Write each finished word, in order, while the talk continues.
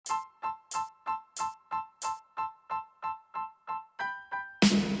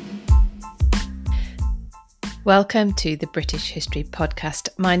Welcome to the British History Podcast.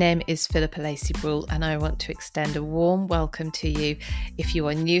 My name is Philippa Lacey-Brule and I want to extend a warm welcome to you. If you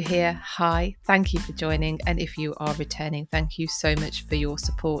are new here, hi, thank you for joining, and if you are returning, thank you so much for your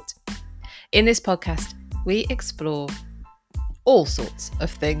support. In this podcast, we explore all sorts of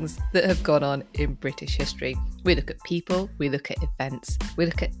things that have gone on in British history. We look at people, we look at events, we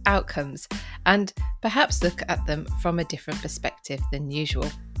look at outcomes, and perhaps look at them from a different perspective than usual.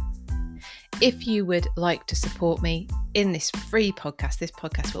 If you would like to support me in this free podcast, this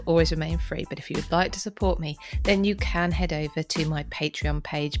podcast will always remain free, but if you would like to support me, then you can head over to my Patreon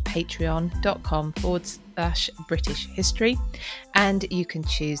page, patreon.com/British History, and you can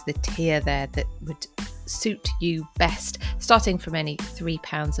choose the tier there that would suit you best, starting from only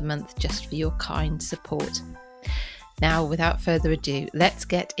 £3 a month, just for your kind support. Now, without further ado, let's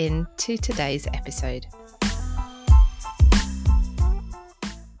get into today's episode.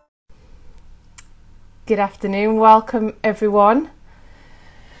 Good afternoon, welcome everyone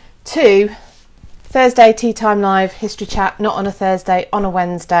to Thursday Tea Time Live History Chat, not on a Thursday, on a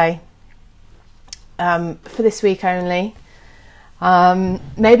Wednesday, for this week only.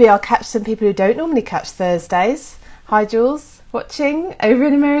 Maybe I'll catch some people who don't normally catch Thursdays. Hi Jules, watching over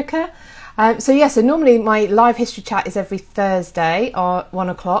in America. So normally my live history chat is every Thursday at 1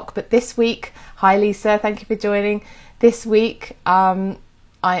 o'clock, but this week, hi Lisa, thank you for joining. This week,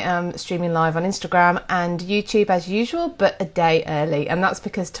 I am streaming live on Instagram and YouTube as usual, but a day early. And that's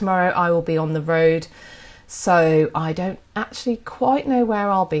because tomorrow I will be on the road. So I don't actually quite know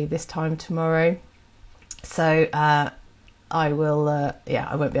where I'll be this time tomorrow. So I won't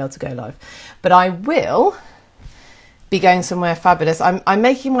be able to go live. But I will be going somewhere fabulous. I'm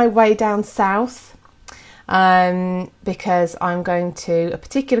making my way down south because I'm going to a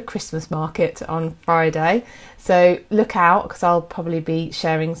particular Christmas market on Friday. So look out, because I'll probably be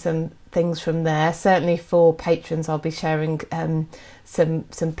sharing some things from there. Certainly for patrons, I'll be sharing some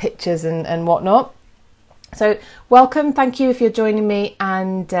pictures and whatnot. So welcome, thank you if you're joining me,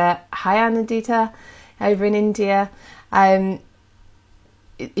 and hi Anandita over in India.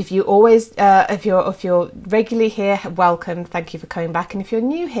 If you're regularly here, welcome. Thank you for coming back. And if you're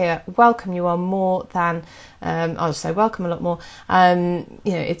new here, welcome. You are more than I'll say welcome a lot more. I'm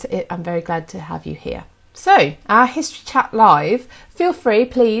very glad to have you here. So our history chat live. Feel free,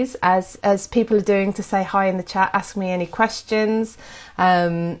 please, as people are doing, to say hi in the chat. Ask me any questions.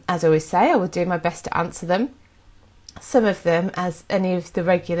 As I always say, I will do my best to answer them. Some of them, as any of the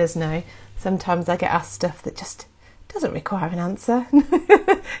regulars know, sometimes I get asked stuff that just doesn't require an answer.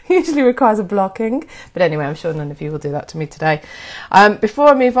 Usually requires a blocking, but anyway, I'm sure none of you will do that to me today. Before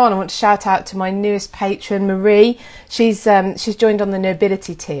I move on, I want to shout out to my newest patron, Marie. She's joined on the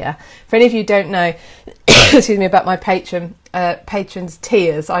nobility tier. For any of you who don't know, excuse me, about my patrons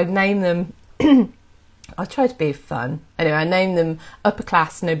tiers, I name them I try to be fun. Anyway, I name them upper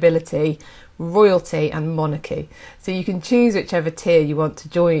class, nobility, royalty and monarchy. So you can choose whichever tier you want to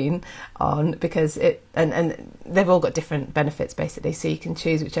join on, because and they've all got different benefits basically, so you can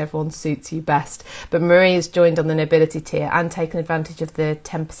choose whichever one suits you best. But Marie has joined on the nobility tier and taken advantage of the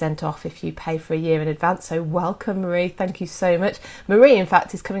 10% off if you pay for a year in advance. So welcome Marie, thank you so much. Marie in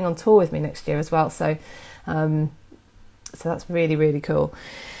fact is coming on tour with me next year as well, so that's really, really cool.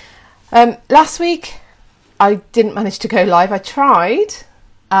 Last week I didn't manage to go live. I tried.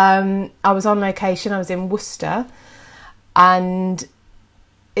 I was on location. I was in Worcester, and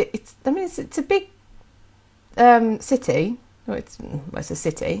it's a big city. Well, it's a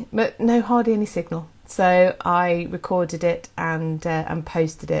city, but hardly any signal. So I recorded it and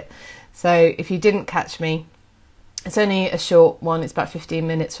posted it. So if you didn't catch me, it's only a short one. It's about 15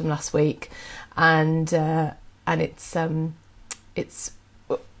 minutes from last week, and it's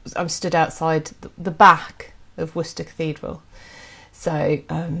I'm stood outside the back of Worcester Cathedral. So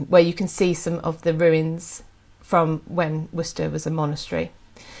where you can see some of the ruins from when Worcester was a monastery.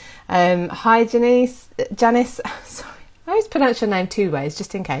 Hi Janice, sorry, I always pronounce your name two ways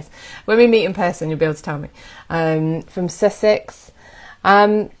just in case. When we meet in person you'll be able to tell me. From Sussex.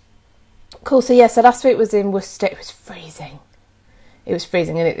 Cool, so last week was in Worcester. It was freezing. And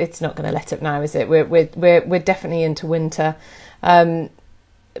it's not going to let up now, is it? We're definitely into winter.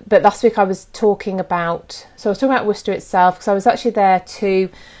 But last week I was talking about Worcester itself, because I was actually there to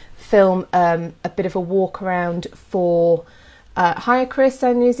film a bit of a walk around for Hire Chris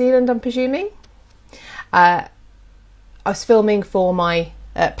in New Zealand, I'm presuming. I was filming for my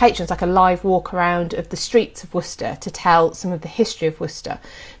patrons, like a live walk around of the streets of Worcester to tell some of the history of Worcester,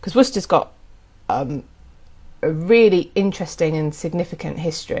 because Worcester's got a really interesting and significant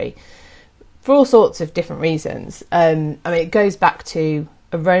history for all sorts of different reasons. It goes back to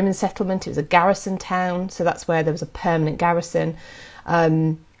a Roman settlement. It was a garrison town, so that's where there was a permanent garrison.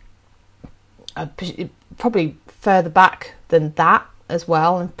 Probably further back than that as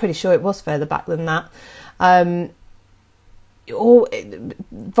well. I'm pretty sure it was further back than that.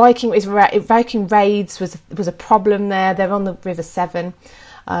 Viking raids was a problem there. They're on the River Severn,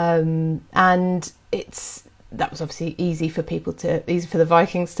 and that was obviously easy for the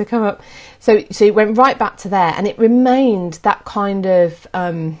Vikings to come up. So it went right back to there, and it remained that kind of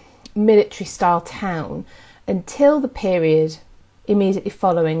military style town until the period immediately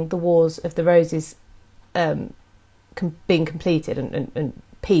following the Wars of the Roses being completed and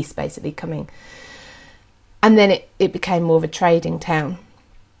peace basically coming. And then it became more of a trading town,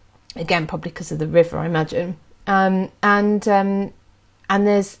 again probably because of the river, I imagine. And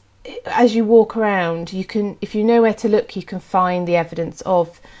there's, as you walk around, you can, if you know where to look, you can find the evidence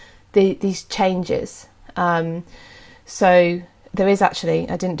of these changes. So there is actually,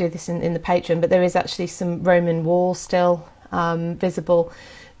 I didn't do this in the Patreon, but there is actually some Roman walls still visible.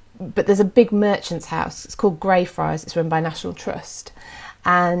 But there's a big merchant's house. It's called Greyfriars. It's run by National Trust,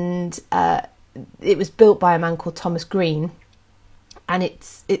 and it was built by a man called Thomas Green, and it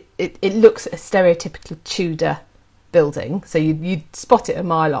looks a stereotypical Tudor building, so you'd spot it a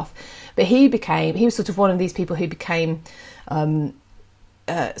mile off. But he was sort of one of these people who became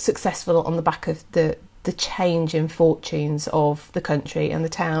successful on the back of the change in fortunes of the country and the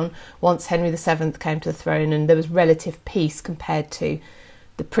town once Henry VII came to the throne, and there was relative peace compared to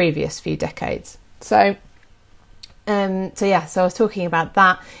the previous few decades. So I was talking about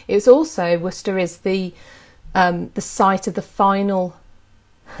that. It was also, Worcester is the site of the final.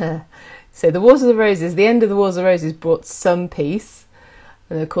 So the Wars of the Roses, the end of the Wars of the Roses brought some peace,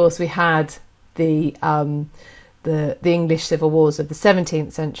 and of course we had the English civil wars of the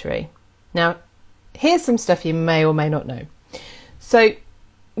 17th century. Now, here's some stuff you may or may not know. So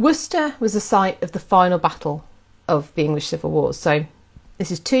Worcester was the site of the final battle of the English civil wars. So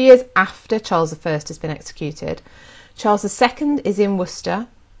this is 2 years after Charles I has been executed. Charles II is in Worcester,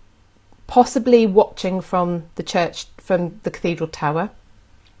 possibly watching from the church, from the cathedral tower,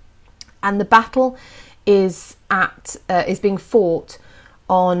 and the battle is being fought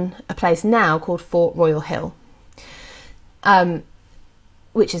on a place now called Fort Royal Hill,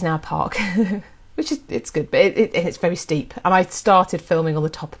 which is now a park. It's good, but it's very steep. And I started filming on the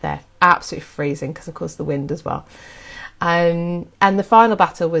top of there, absolutely freezing because of course the wind as well. And the final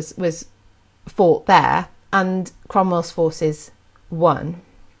battle was fought there, and Cromwell's forces won,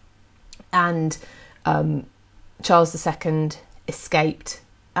 and Charles II escaped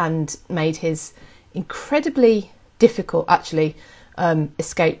and made his incredibly difficult, actually,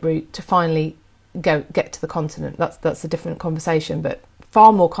 escape route to finally get to the continent. That's a different conversation, but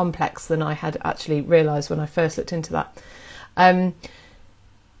far more complex than I had actually realised when I first looked into that.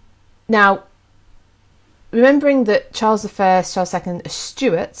 Now, remembering that Charles I, Charles II are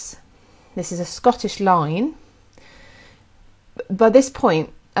Stuarts, this is a Scottish line. By this point,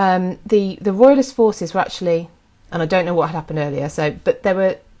 the Royalist forces were actually, and I don't know what had happened earlier, but there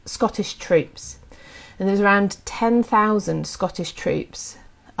were Scottish troops, and there was around 10,000 Scottish troops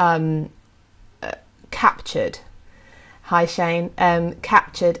captured. Hi Shane,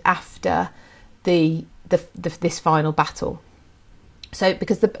 captured after this final battle. So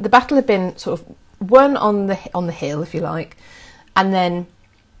because the battle had been sort of won on the hill, if you like, and then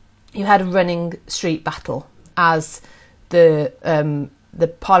you had a running street battle as the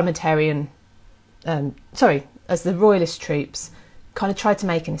parliamentarian, as the Royalist troops kind of tried to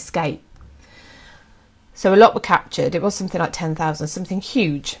make an escape. So a lot were captured. It was something like 10,000, something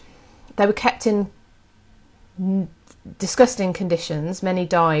huge. They were kept in disgusting conditions. Many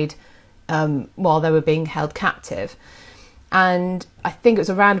died while they were being held captive. And I think it was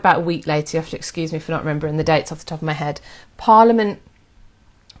around about a week later, you have to excuse me for not remembering the dates off the top of my head, Parliament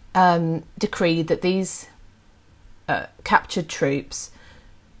decreed that these captured troops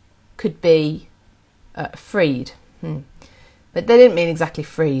could be freed. But they didn't mean exactly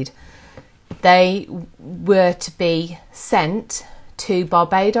freed. They were to be sent to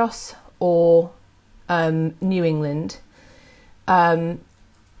Barbados or New England to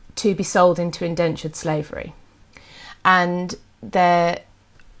be sold into indentured slavery. And there's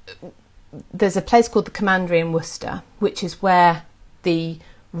a place called the Commandery in Worcester, which is where the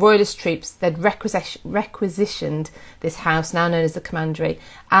Royalist troops, they'd requisitioned this house, now known as the Commandery,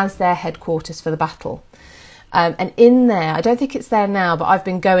 as their headquarters for the battle. And in there, I don't think it's there now, but I've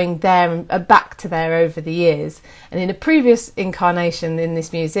been going there and back to there over the years. And in a previous incarnation in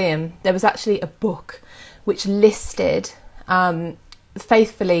this museum, there was actually a book which listed,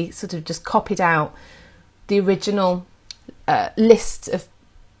 faithfully sort of just copied out the original lists of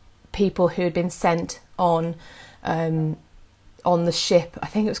people who had been sent on the ship. I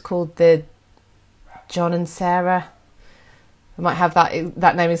think it was called the John and Sarah. I might have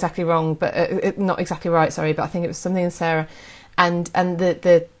that name exactly wrong, but not exactly right. Sorry, but I think it was something in Sarah, and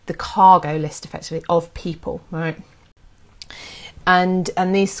the cargo list effectively of people, right? And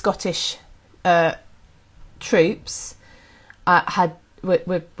these Scottish troops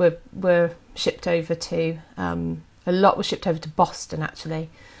were shipped over to a lot was shipped over to Boston actually,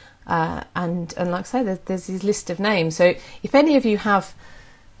 and like I say, there's this list of names. So if any of you have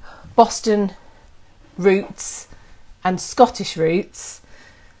Boston roots and Scottish roots,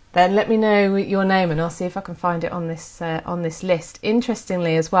 then let me know your name and I'll see if I can find it on this list.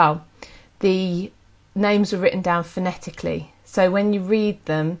 Interestingly as well, the names were written down phonetically, so when you read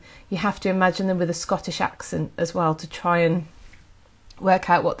them you have to imagine them with a Scottish accent as well to try and work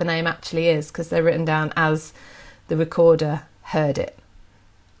out what the name actually is, because they're written down as the recorder heard it,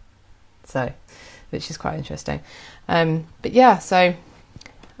 so which is quite interesting. But yeah, so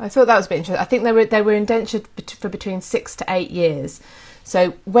I thought that was a bit interesting. I think they were indentured for between 6 to 8 years.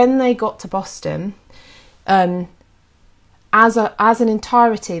 So when they got to Boston, as an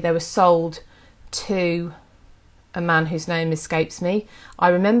entirety, they were sold to a man whose name escapes me. I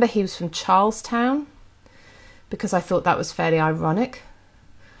remember he was from Charlestown because I thought that was fairly ironic.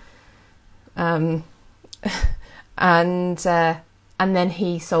 And then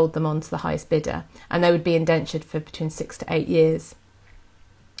he sold them on to the highest bidder, and they would be indentured for between 6 to 8 years.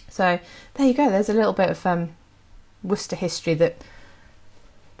 So there you go. There's a little bit of Worcester history that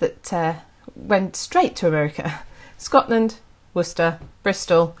went straight to America. Scotland, Worcester,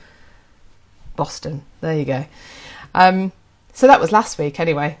 Bristol, Boston. There you go. So that was last week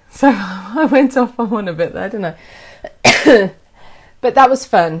anyway. So I went off on one a bit there, didn't I? But that was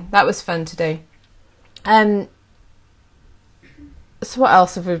fun. That was fun to do. So what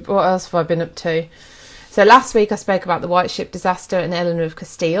else have I been up to? So last week I spoke about the White Ship disaster and Eleanor of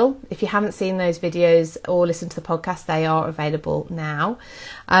Castile. If you haven't seen those videos or listened to the podcast, they are available now.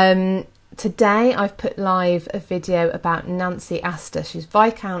 Today I've put live a video about Nancy Astor. She's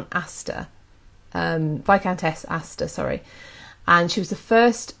Viscountess Astor, sorry. And she was the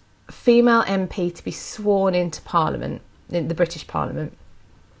first female MP to be sworn into Parliament, in the British Parliament,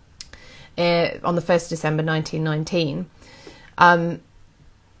 on the 1st of December 1919.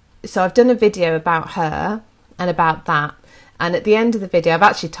 So I've done a video about her and about that, and at the end of the video I've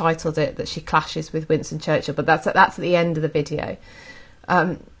actually titled it that she clashes with Winston Churchill, but that's at the end of the video,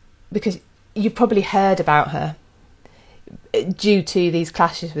 because you've probably heard about her due to these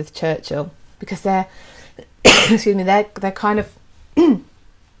clashes with Churchill, because they're excuse me, they're kind of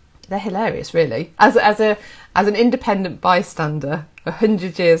they're hilarious really, as an independent bystander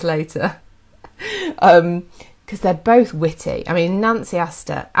 100 years later. Because they're both witty. I mean, Nancy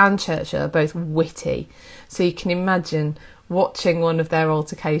Astor and Churchill are both witty, so you can imagine watching one of their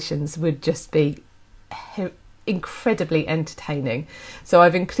altercations would just be incredibly entertaining. So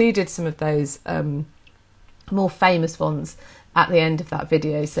I've included some of those more famous ones at the end of that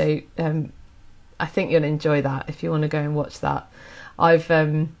video, so I think you'll enjoy that if you want to go and watch that. I've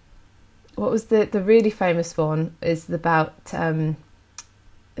what was the really famous one is about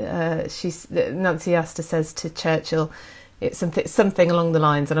Nancy Astor says to Churchill, it's something along the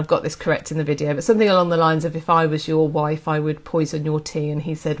lines, and I've got this correct in the video, but something along the lines of, if I was your wife I would poison your tea, and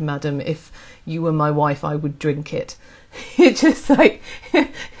he said, madam, if you were my wife I would drink it. It's just like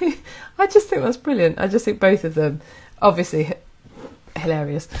I just think that's brilliant. I just think both of them obviously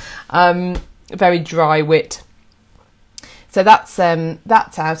hilarious, very dry wit. So that's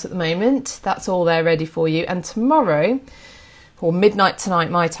out at the moment. That's all there ready for you. And tomorrow, or midnight tonight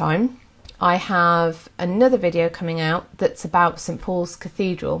my time, I have another video coming out that's about St Paul's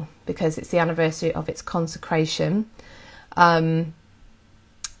Cathedral, because it's the anniversary of its consecration in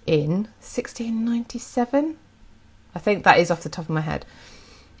 1697. I think that is off the top of my head.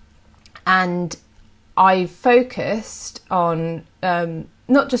 And I focused on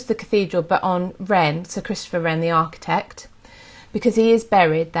not just the cathedral, but on Wren, Sir Christopher Wren, the architect, because he is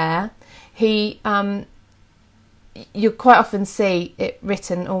buried there. He you quite often see it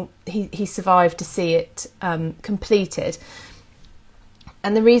written, or he survived to see it completed.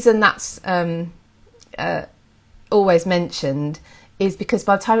 And the reason that's always mentioned is because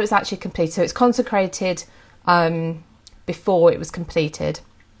by the time it was actually completed, so it's consecrated before it was completed.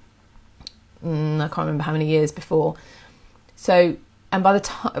 I can't remember how many years before. So, and by the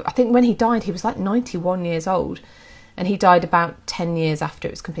time, I think when he died, he was like 91 years old, and he died about 10 years after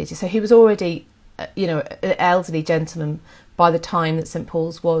it was completed. So he was already, an elderly gentleman by the time that St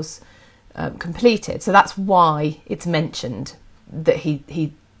Paul's was completed. So that's why it's mentioned that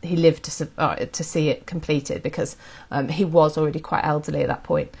he he lived to see it completed, because he was already quite elderly at that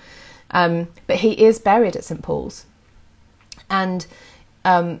point. But he is buried at St Paul's, and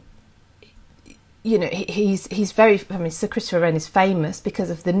he's very. Sir Christopher Wren is famous because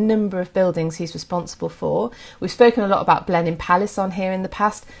of the number of buildings he's responsible for. We've spoken a lot about Blenheim Palace on here in the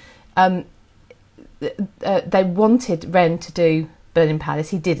past. They wanted Wren to do Blenheim Palace.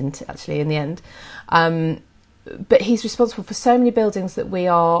 He didn't, actually, in the end. But he's responsible for so many buildings that we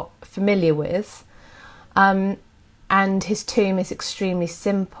are familiar with. And his tomb is extremely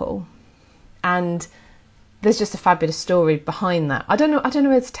simple. And there's just a fabulous story behind that. I don't know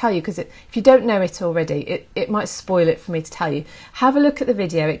where to tell you, because if you don't know it already, it might spoil it for me to tell you. Have a look at the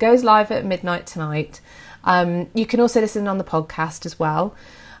video. It goes live at midnight tonight. You can also listen on the podcast as well.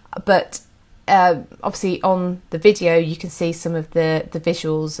 But obviously on the video you can see some of the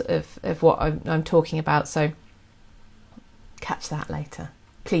visuals of what I'm talking about. So catch that later.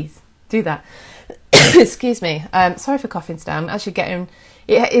 Please do that. Excuse me. Sorry for coughing, Stan. I'm actually getting...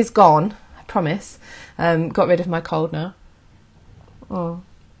 It is gone. Promise. Got rid of my cold now. Oh.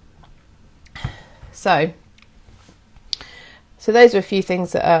 So those are a few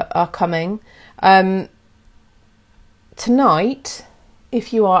things that are coming. Tonight,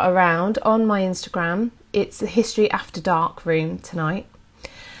 if you are around on my Instagram, it's the History After Dark room tonight.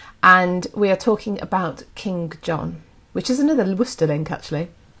 And we are talking about King John, which is another Worcester link, actually.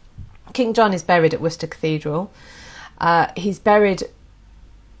 King John is buried at Worcester Cathedral. He's buried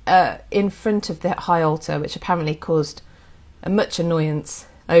in front of the high altar, which apparently caused much annoyance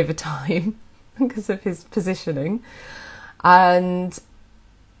over time because of his positioning. And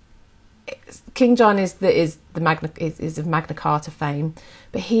King John is of Magna Carta fame,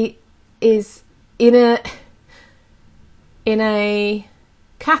 but he is in a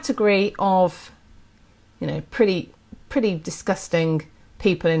category of, pretty disgusting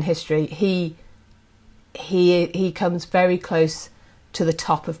people in history. He comes very close to the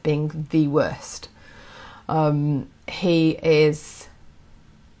top of being the worst. He is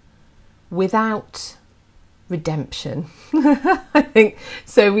without redemption. I think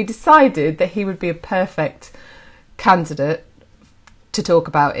so. We decided that he would be a perfect candidate to talk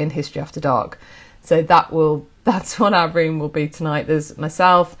about in History After Dark. So that's what our room will be tonight. There's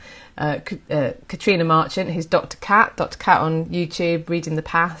myself, Katrina Marchant, who's Dr. Cat on YouTube. Reading the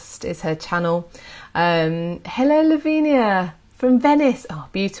Past is her channel. Hello, Lavinia from Venice. Oh,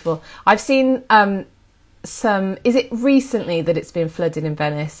 beautiful. I've seen is it recently that it's been flooded in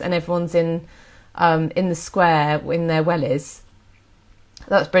Venice and everyone's in the square in their wellies?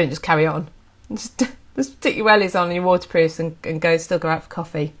 That's brilliant. Just carry on. Just stick your wellies on and your waterproofs and still go out for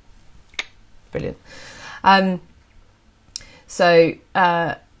coffee. Brilliant. So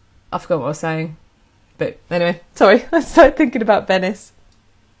I forgot what I was saying, but anyway, sorry. I started thinking about Venice.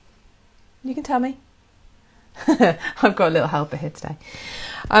 You can tell me. I've got a little helper here today.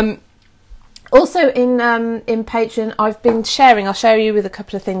 Also in Patreon, I've been sharing. I'll share you with a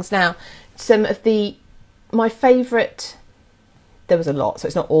couple of things now. Some of my favourite. There was a lot, so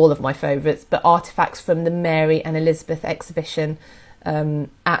it's not all of my favourites, but artefacts from the Mary and Elizabeth exhibition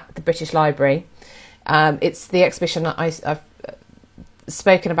at the British Library. It's the exhibition that I've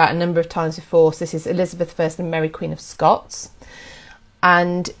spoken about a number of times before. So this is Elizabeth I and Mary Queen of Scots,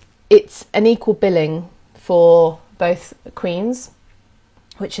 and it's an equal billing for both queens,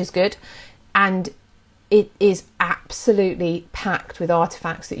 which is good, and it is absolutely packed with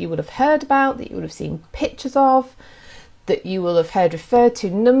artefacts that you would have heard about, that you would have seen pictures of, that you will have heard referred to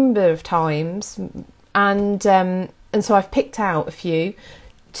a number of times, and so I've picked out a few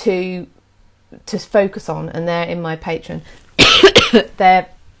to focus on, and they're in my Patreon. They're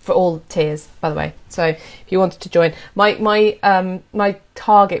for all tiers, by the way. So if you wanted to join, my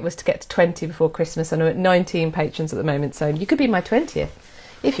target was to get to 20 before Christmas, and I'm at 19 patrons at the moment. So you could be my 20th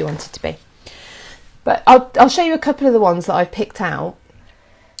if you wanted to be. But I'll show you a couple of the ones that I've picked out.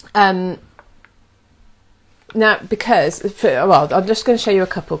 Now, because I'm just going to show you a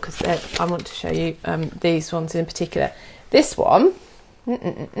couple because I want to show you these ones in particular. This one,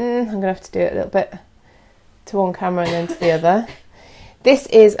 I'm going to have to do it a little bit to one camera and then to the other. This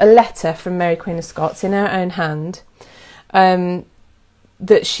is a letter from Mary Queen of Scots in her own hand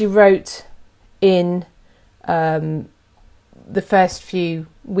that she wrote in the first few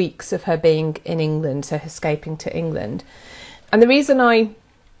weeks of her being in England, so escaping to England. And the reason I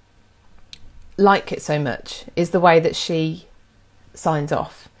like it so much is the way that she signs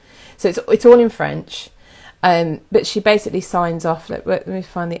off. So it's all in French, but she basically signs off. Let me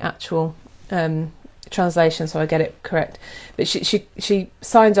find the actual translation so I get it correct. But she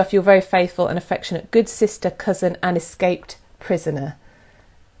signs off, "You're very faithful and affectionate good sister, cousin, and escaped prisoner."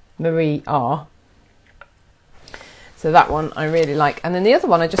 Marie R. So that one I really like. And then the other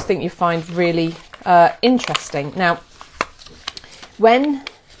one I just think you find really interesting. Now, when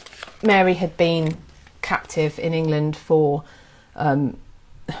Mary had been captive in England for,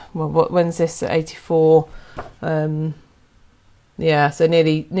 when's this, 84? Yeah, so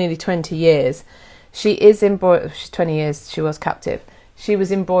nearly 20 years. She is embroiled, she's 20 years she was captive. She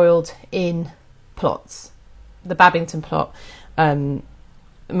was embroiled in plots, the Babington plot,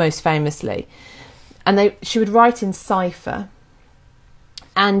 most famously. And she would write in cipher,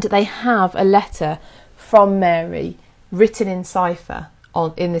 and they have a letter from Mary written in cipher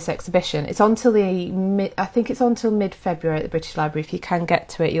in this exhibition. It's until I think it's until mid-February at the British Library. If you can get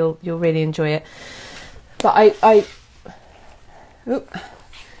to it, you'll really enjoy it. But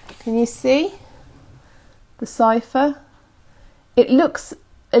can you see the cipher? It looks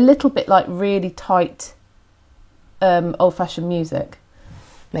a little bit like really tight old-fashioned music,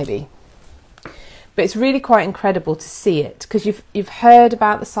 maybe. But it's really quite incredible to see it, because you've heard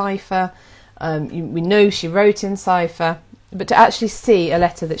about the cipher. We know she wrote in cipher, but to actually see a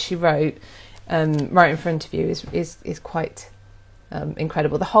letter that she wrote right in front of you is quite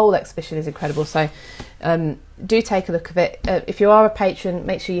incredible. The whole exhibition is incredible. So do take a look at it. If you are a patron,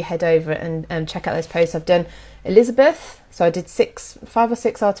 make sure you head over and check out those posts. I've done Elizabeth, so I did 5 or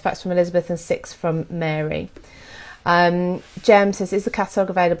 6 artefacts from Elizabeth and 6 from Mary. Jem says, is the catalogue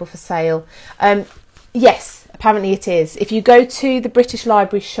available for sale? Yes, apparently it is. If you go to the British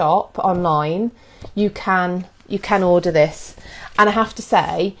Library shop online, you can order this. And I have to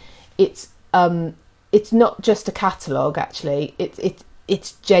say, it's not just a catalogue. Actually,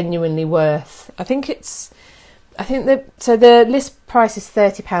 it's genuinely worth. The list price is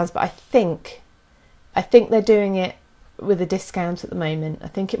 £30, but I think they're doing it with a discount at the moment. I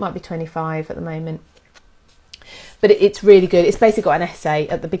think it might be 25 at the moment. But it's really good. It's basically got an essay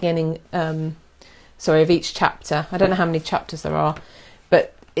at the beginning, of each chapter. I don't know how many chapters there are,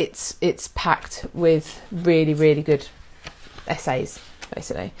 but it's packed with really, really good essays,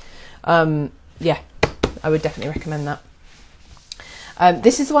 basically. Yeah, I would definitely recommend that.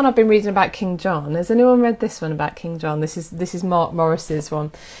 This is the one I've been reading about King John. Has anyone read this one about King John? This is Mark Morris's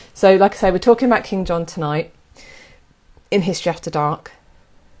one. So, like I say, we're talking about King John tonight in History After Dark.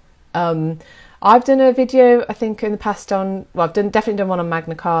 I've done a video, I think, in the past I've definitely done one on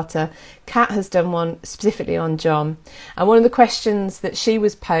Magna Carta. Kat has done one specifically on John. And one of the questions that she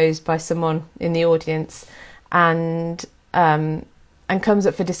was posed by someone in the audience and comes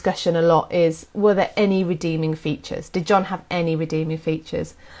up for discussion a lot is, were there any redeeming features? Did John have any redeeming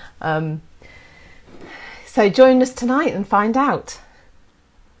features? So join us tonight and find out.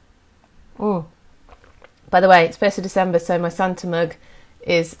 Oh, by the way, it's 1st of December, so my Santa mug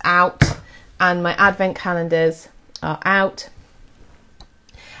is out. And my advent calendars are out,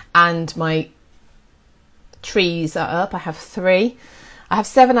 and my trees are up. I have 3. I have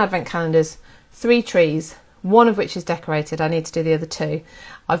 7 advent calendars, 3 trees, one of which is decorated. I need to do the other 2.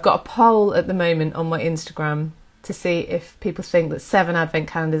 I've got a poll at the moment on my Instagram to see if people think that 7 advent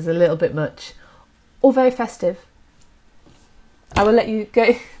calendars is a little bit much or very festive. I will let you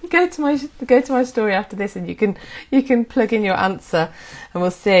go to my story after this, and you can plug in your answer, and we'll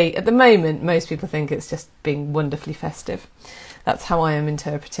see. At the moment, most people think it's just being wonderfully festive. That's how I am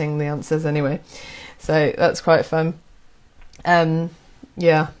interpreting the answers, anyway. So that's quite fun.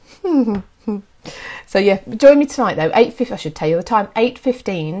 Yeah. So yeah, join me tonight though. 8:50. I should tell you the time.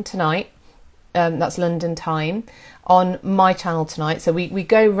 8:15 tonight. That's London time on my channel tonight. So we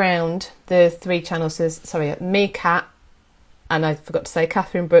go round the 3 channels. Sorry, me, Kat. And I forgot to say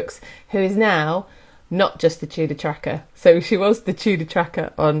Catherine Brooks, who is now not just the Tudor Tracker. So she was the Tudor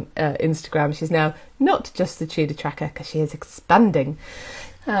Tracker on Instagram. She's now not just the Tudor Tracker, because she is expanding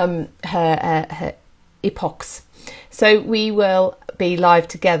her epochs. So we will be live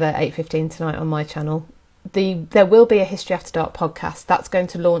together 8:15 tonight on my channel. There will be a History After Dark podcast. That's going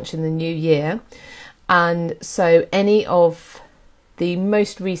to launch in the new year. And so any of the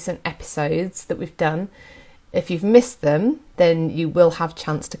most recent episodes that we've done, if you've missed them, then you will have a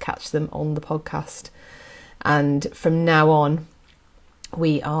chance to catch them on the podcast. And from now on,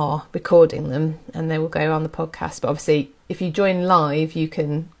 we are recording them and they will go on the podcast. But obviously, if you join live, you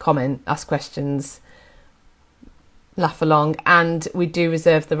can comment, ask questions, laugh along. And we do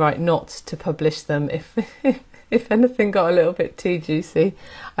reserve the right not to publish them if anything got a little bit too juicy.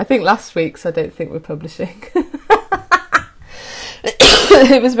 I think last week's I don't think we're publishing.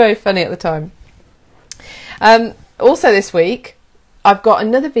 It was very funny at the time. Also this week, I've got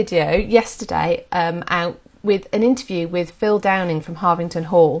another video yesterday out with an interview with Phil Downing from Harvington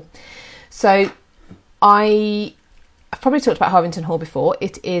Hall. So I I've probably talked about Harvington Hall before.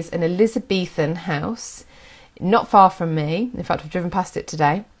 It is an Elizabethan house, not far from me. In fact, I've driven past it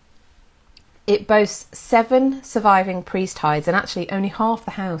today. It boasts 7 surviving priest hides, and actually only half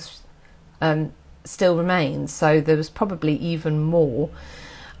the house still remains, so there was probably even more.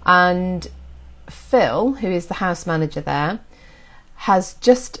 And Phil, who is the house manager there, has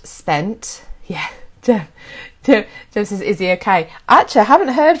just spent, Jeff says, is he okay? Actually, I haven't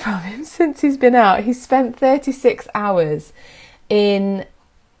heard from him since he's been out. He spent 36 hours in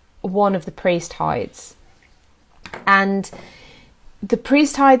one of the priest hides. And the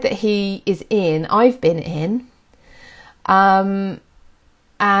priest hide that he is in, I've been in.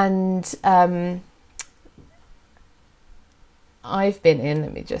 I've been in,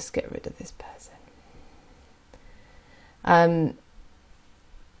 let me just get rid of this person.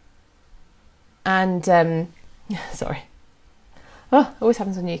 Sorry. Oh, always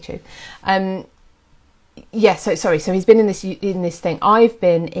happens on YouTube. So he's been in this thing. I've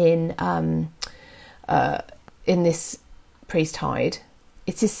been in this priest hide.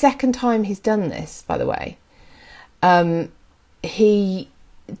 It's his second time he's done this, by the way. He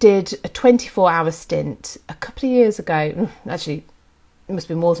did a 24-hour stint a couple of years ago. Actually, it must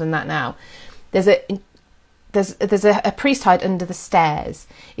be more than that now. There's a priest hide under the stairs.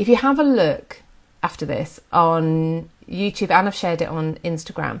 If you have a look after this on YouTube, and I've shared it on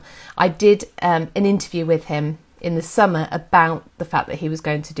Instagram, I did an interview with him in the summer about the fact that he was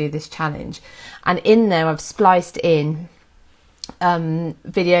going to do this challenge, and in there I've spliced in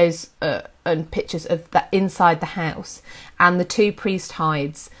videos and pictures of that inside the house and the 2 priest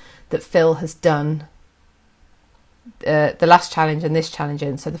hides that Phil has done, the last challenge and this challenge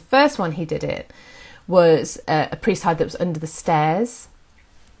in. So the first one he did it was a priest hide that was under the stairs,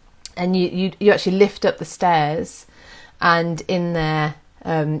 and you actually lift up the stairs, and in there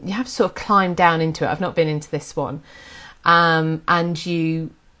you have to sort of climb down into it. I've not been into this one, and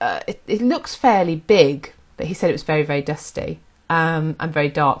you it looks fairly big, but he said it was very, very dusty and very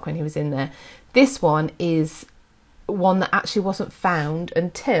dark when he was in there. This one is one that actually wasn't found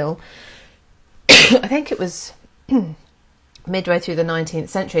until I think it was midway through the 19th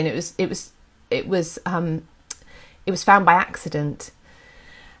century, and it was found by accident.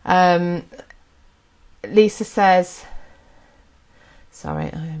 Lisa says,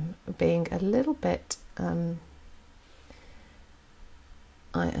 sorry, I'm being a little bit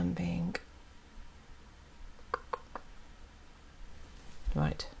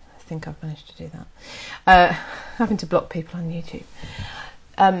right, I think I've managed to do that. Having to block people on YouTube.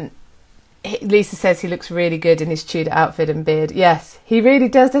 Lisa says he looks really good in his Tudor outfit and beard. Yes, he really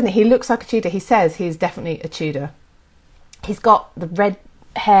does, doesn't he? He looks like a Tudor. He says he's definitely a Tudor. He's got the red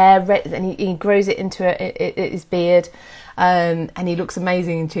hair, and he grows it into his beard, and he looks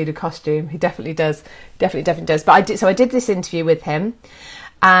amazing in Tudor costume. He definitely does. Definitely does. But I did this interview with him,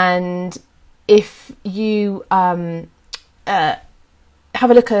 and if you have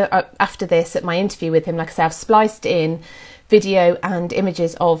a look after this at my interview with him, like I say, I've spliced in video and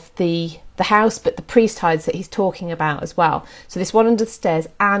images of the house, but the priest hides that he's talking about as well. So this one under the stairs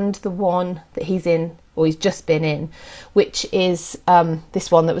and the one that he's in, or he's just been in, which is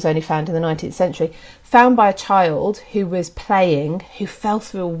this one that was only found in the 19th century, found by a child who was playing, who fell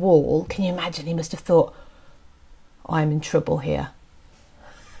through a wall. Can you imagine? He must have thought, I'm in trouble here.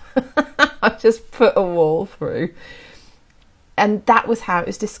 I've just put a wall through. And that was how it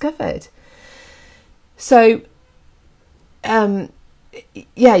was discovered. So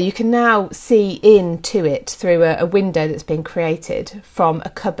you can now see into it through a window that's been created from a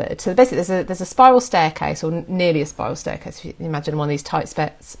cupboard. So basically there's a spiral staircase, or nearly a spiral staircase, if you imagine one of these tight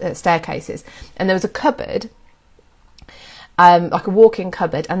staircases, and there was a cupboard, like a walk-in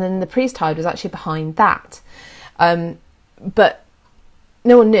cupboard, and then the priest hide was actually behind that, but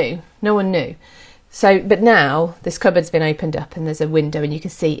no one knew. So, but now this cupboard's been opened up and there's a window, and you can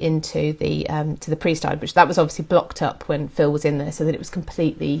see into the to the priest hide, which that was obviously blocked up when Phil was in there, so that it was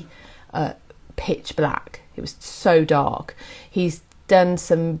completely pitch black. It was so dark. He's done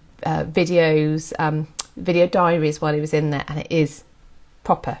some videos, video diaries while he was in there, and it is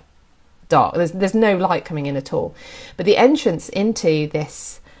proper dark. There's no light coming in at all. But the entrance into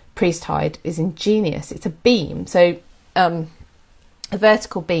this priest hide is ingenious. It's a beam, so a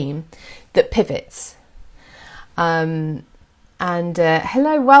vertical beam that pivots. Hello,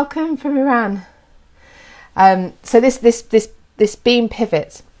 welcome from Iran. So this beam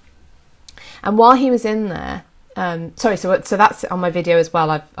pivots, and while he was in there, so that's on my video as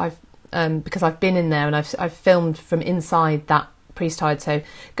well. I've because I've been in there and I've filmed from inside that priest hide. So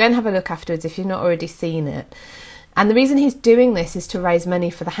go and have a look afterwards if you've not already seen it. And the reason he's doing this is to raise money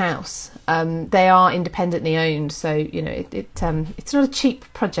for the house. They are independently owned, so you know it's not a cheap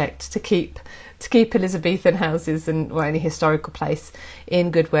project to keep Elizabethan houses or any historical place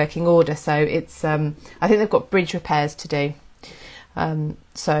in good working order. So it's I think they've got bridge repairs to do.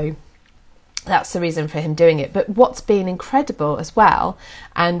 So that's the reason for him doing it. But what's been incredible as well,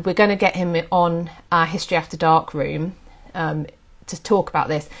 and we're going to get him on our History After Dark room to talk about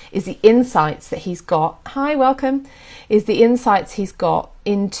this, is the insights that he's got. Hi, welcome. Is the insights he's got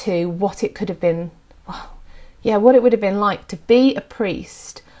into what it could have been, what it would have been like to be a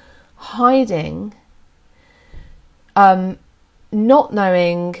priest hiding, not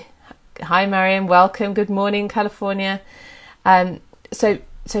knowing. Hi, Marion, welcome. Good morning, California. So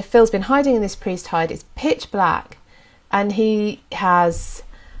Phil's been hiding in this priest hide. It's pitch black, and he has.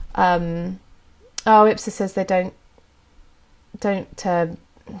 Ipsa says they don't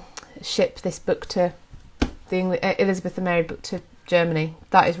ship this book to the Elizabeth and Mary book to Germany.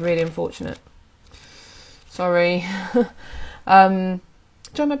 That is really unfortunate. Sorry. Join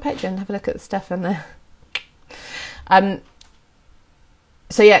my Patreon. Have a look at the stuff in there.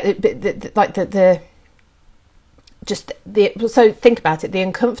 So yeah, so think about it, the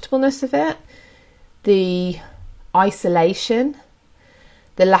uncomfortableness of it, the isolation,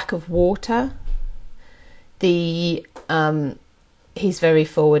 the lack of water, the he's very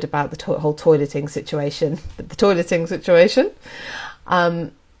forward about the whole toileting situation.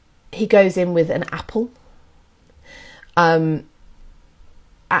 He goes in with an apple.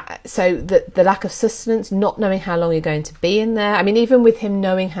 So the lack of sustenance, not knowing how long you're going to be in there. I mean, even with him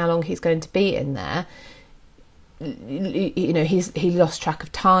knowing how long he's going to be in there, you know, he lost track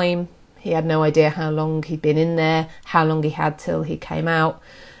of time. He had no idea how long he'd been in there, how long he had till he came out.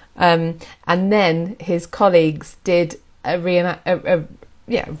 And then his colleagues did a reenactment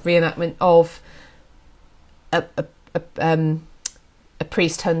of a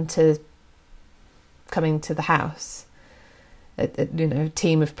priest hunter coming to the house. A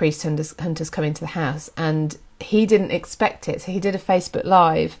team of priest hunters coming to the house, and he didn't expect it, so he did a Facebook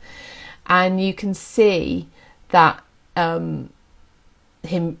Live, and you can see that him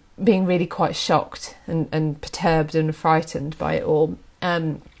being really quite shocked and perturbed and frightened by it all.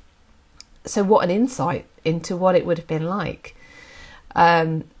 So what an insight into what it would have been like.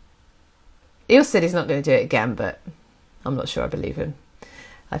 He also said he's not going to do it again, but I'm not sure I believe him.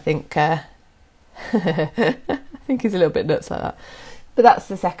 I think I think he's a little bit nuts like that. But that's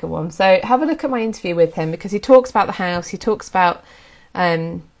the second one. So have a look at my interview with him, because he talks about the house, he talks about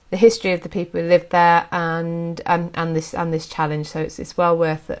the history of the people who lived there, and this challenge. So it's well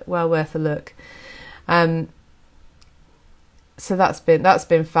worth a look. So that's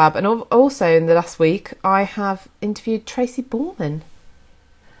been fab. And also in the last week I have interviewed Tracy Borman.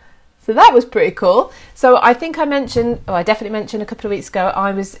 So that was pretty cool. So I think I definitely mentioned a couple of weeks ago,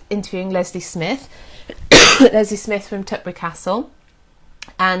 I was interviewing Leslie Smith, Leslie Smith from Tutbury Castle,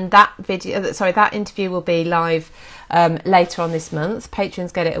 and that interview will be live later on this month.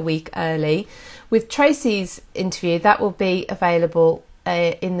 Patrons get it a week early. With Tracy's interview, that will be available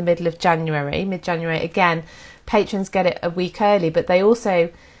in the middle of January, mid-January. Again, patrons get it a week early, but they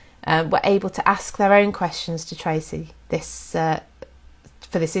also were able to ask their own questions to Tracy for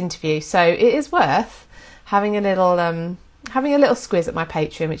this interview. So it is worth having a little squiz at my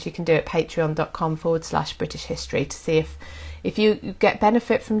Patreon, which you can do at patreon.com/British History, to see if you get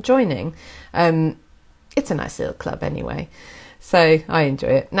benefit from joining. It's a nice little club anyway, so I enjoy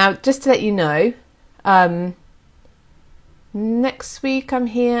it. Now, just to let you know, next week I'm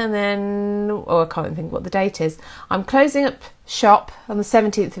here, and then I can't even think what the date is. I'm closing up shop on the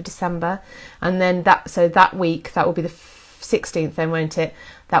 17th of December, and then that week, that will be the 16th then, won't it?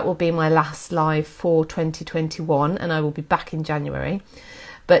 That will be my last live for 2021, and I will be back in January.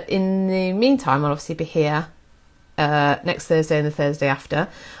 But in the meantime, I'll obviously be here next Thursday and the Thursday after.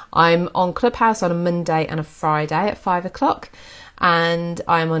 I'm on Clubhouse on a Monday and a Friday at 5 o'clock, and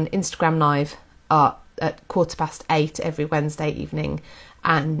I'm on Instagram Live at 8:15 every Wednesday evening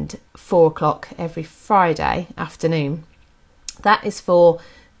and 4 o'clock every Friday afternoon. That is for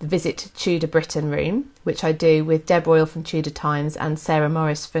the Visit Tudor Britain room, which I do with Deb Royal from Tudor Times and Sarah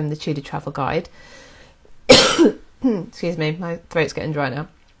Morris from the Tudor Travel Guide. Excuse me, my throat's getting dry now.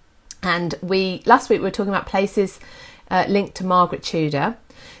 And last week we were talking about places linked to Margaret Tudor.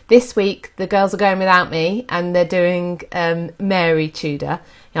 This week the girls are going without me, and they're doing Mary Tudor.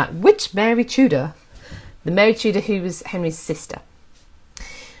 You're like, which Mary Tudor? The Mary Tudor who was Henry's sister.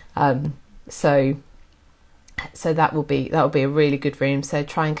 So that will be a really good room. So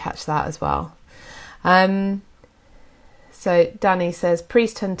try and catch that as well. So Danny says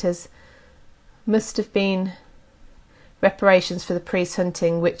priest hunters must have been reparations for the priests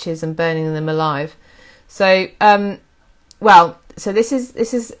hunting witches and burning them alive. So, well, so this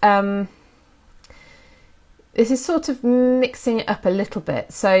is sort of mixing it up a little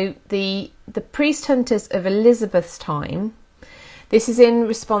bit. So the priest hunters of Elizabeth's time, this is in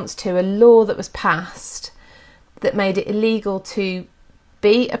response to a law that was passed that made it illegal to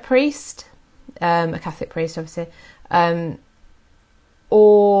be a priest, a Catholic priest, obviously,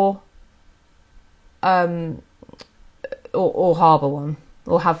 or harbour one,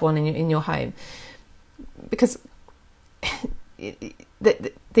 or have one in your home, because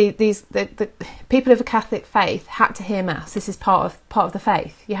the people of the Catholic faith had to hear mass. This is part of the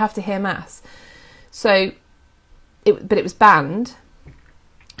faith. You have to hear mass. So, but it was banned,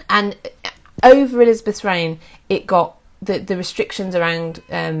 and over Elizabeth's reign, it got the restrictions around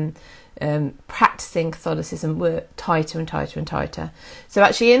practicing Catholicism were tighter and tighter and tighter. So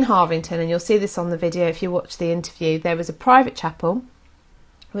actually in Harvington, and you'll see this on the video if you watch the interview, there was a private chapel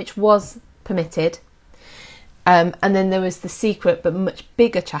which was permitted, and then there was the secret but much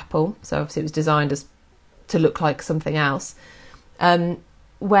bigger chapel, so obviously it was designed to look like something else,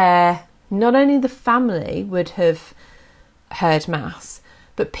 where not only the family would have heard mass,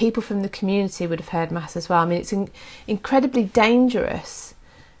 but people from the community would have heard mass as well. I mean, it's incredibly dangerous,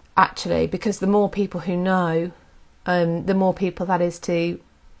 actually, because the more people who know, the more people that is to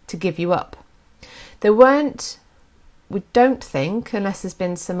give you up. There weren't, we don't think, unless there's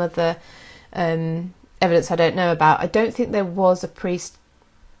been some other evidence I don't know about, I don't think there was a priest.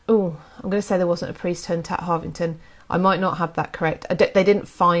 Oh, I'm going to say there wasn't a priest hunt at Harvington. I might not have that correct. They didn't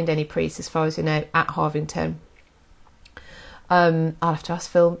find any priests, as far as you know, at Harvington. I'll have to ask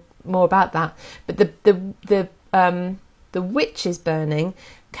Phil more about that. But the witches burning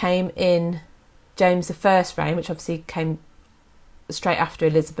came in James I's reign, which obviously came straight after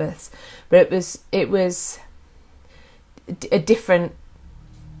Elizabeth's. But it was a different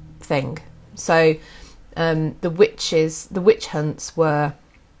thing. So the witch hunts were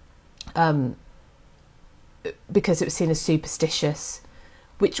because it was seen as superstitious,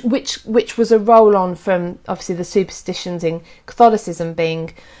 which was a roll on from obviously the superstitions in Catholicism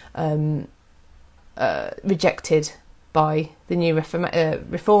being rejected by the new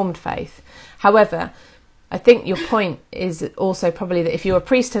Reformed faith. However, I think your point is also probably that if you're a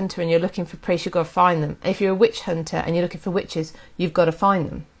priest hunter and you're looking for priests, you've got to find them. If you're a witch hunter and you're looking for witches, you've got to find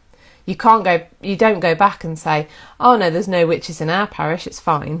them. You don't go back and say, oh no, there's no witches in our parish, it's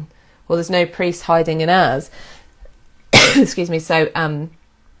fine, or there's no priests hiding in ours. Excuse me. So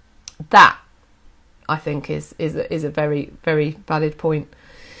that, I think, is a very, very valid point.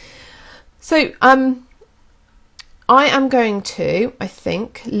 So I am going to, I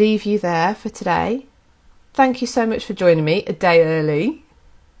think, leave you there for today. Thank you so much for joining me a day early.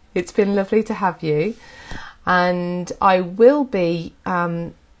 It's been lovely to have you, and I will be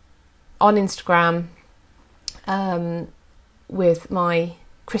on Instagram with my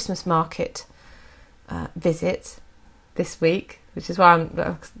Christmas market visit this week, which is why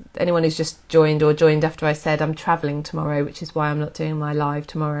anyone who's just joined or joined after I said I'm travelling tomorrow, which is why I'm not doing my live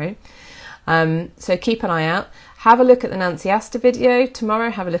tomorrow. So keep an eye out. Have a look at the Nancy Astor video tomorrow.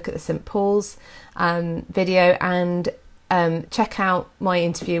 Have a look at the St Paul's video, and check out my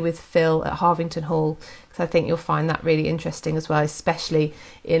interview with Phil at Harvington Hall, because I think you'll find that really interesting as well, especially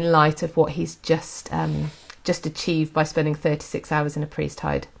in light of what he's just achieved by spending 36 hours in a priest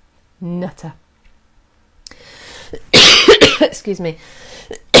hide. Nutter. Excuse me.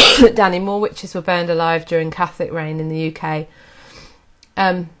 Danny, more witches were burned alive during Catholic reign in the UK.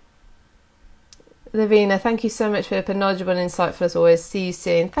 Lavina, thank you so much, for knowledgeable and insightful as always. See you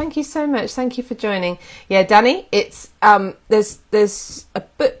soon. Thank you so much. Thank you for joining. Yeah, Danny, it's there's a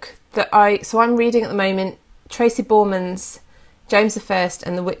book that I'm reading at the moment, Tracy Borman's James I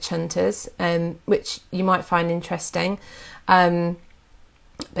and the Witch Hunters, which you might find interesting.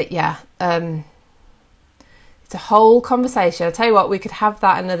 But yeah, it's a whole conversation. I'll tell you what, we could have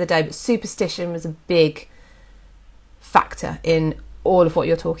that another day, but superstition was a big factor in all of what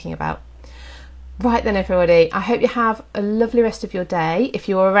you're talking about. Right then, everybody, I hope you have a lovely rest of your day. If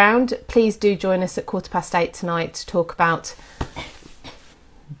you're around, please do join us at 8:15 tonight to talk about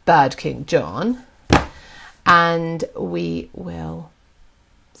Bad King John, and we will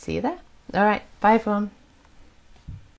see you there. All right, bye everyone.